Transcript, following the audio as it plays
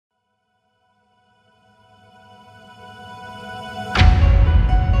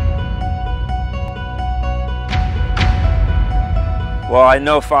Well, I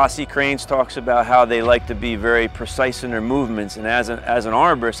know Fassi Cranes talks about how they like to be very precise in their movements, and as an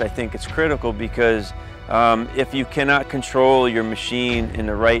arborist, I think it's critical because if you cannot control your machine in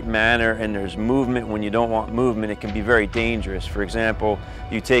the right manner and there's movement when you don't want movement, it can be very dangerous. For example,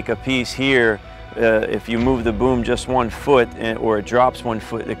 you take a piece here, if you move the boom just 1 foot or it drops 1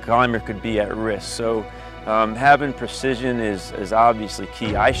 foot, the climber could be at risk. So having precision is obviously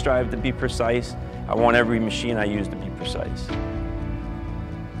key. I strive to be precise. I want every machine I use to be precise.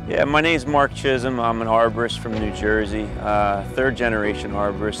 Yeah, my name's Mark Chisholm. I'm an arborist from New Jersey, third generation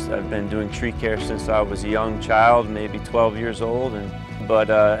arborist. I've been doing tree care since I was a young child, maybe 12 years old, but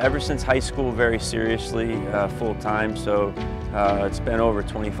ever since high school very seriously, full time, so it's been over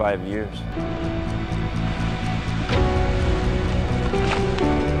 25 years.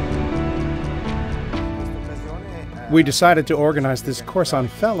 We decided to organize this course on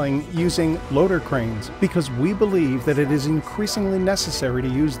felling using loader cranes because we believe that it is increasingly necessary to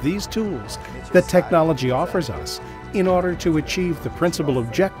use these tools that technology offers us in order to achieve the principal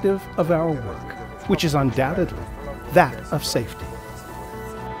objective of our work, which is undoubtedly that of safety.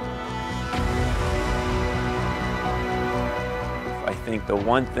 I think the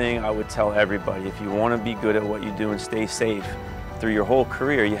one thing I would tell everybody, if you want to be good at what you do and stay safe through your whole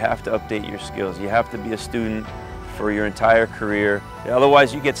career, you have to update your skills. You have to be a student for your entire career.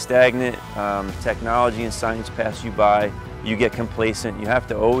 Otherwise you get stagnant, technology and science pass you by, you get complacent. You have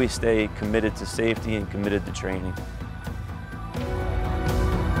to always stay committed to safety and committed to training.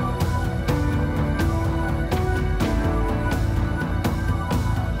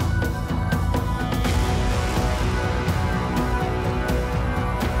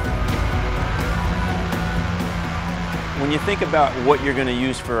 When you think about what you're going to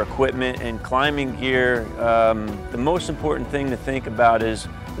use for equipment and climbing gear, the most important thing to think about is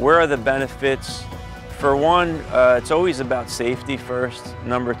where are the benefits. For one, it's always about safety first.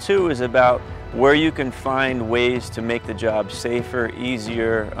 Number two is about where you can find ways to make the job safer,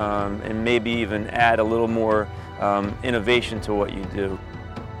 easier, and maybe even add a little more innovation to what you do.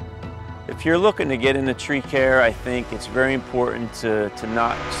 If you're looking to get into tree care, I think it's very important to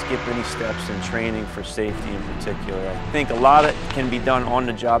not skip any steps in training for safety in particular. I think a lot of it can be done on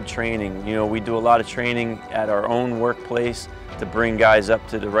the job training. You know, we do a lot of training at our own workplace to bring guys up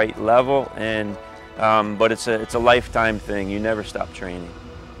to the right level, but it's a lifetime thing. You never stop training.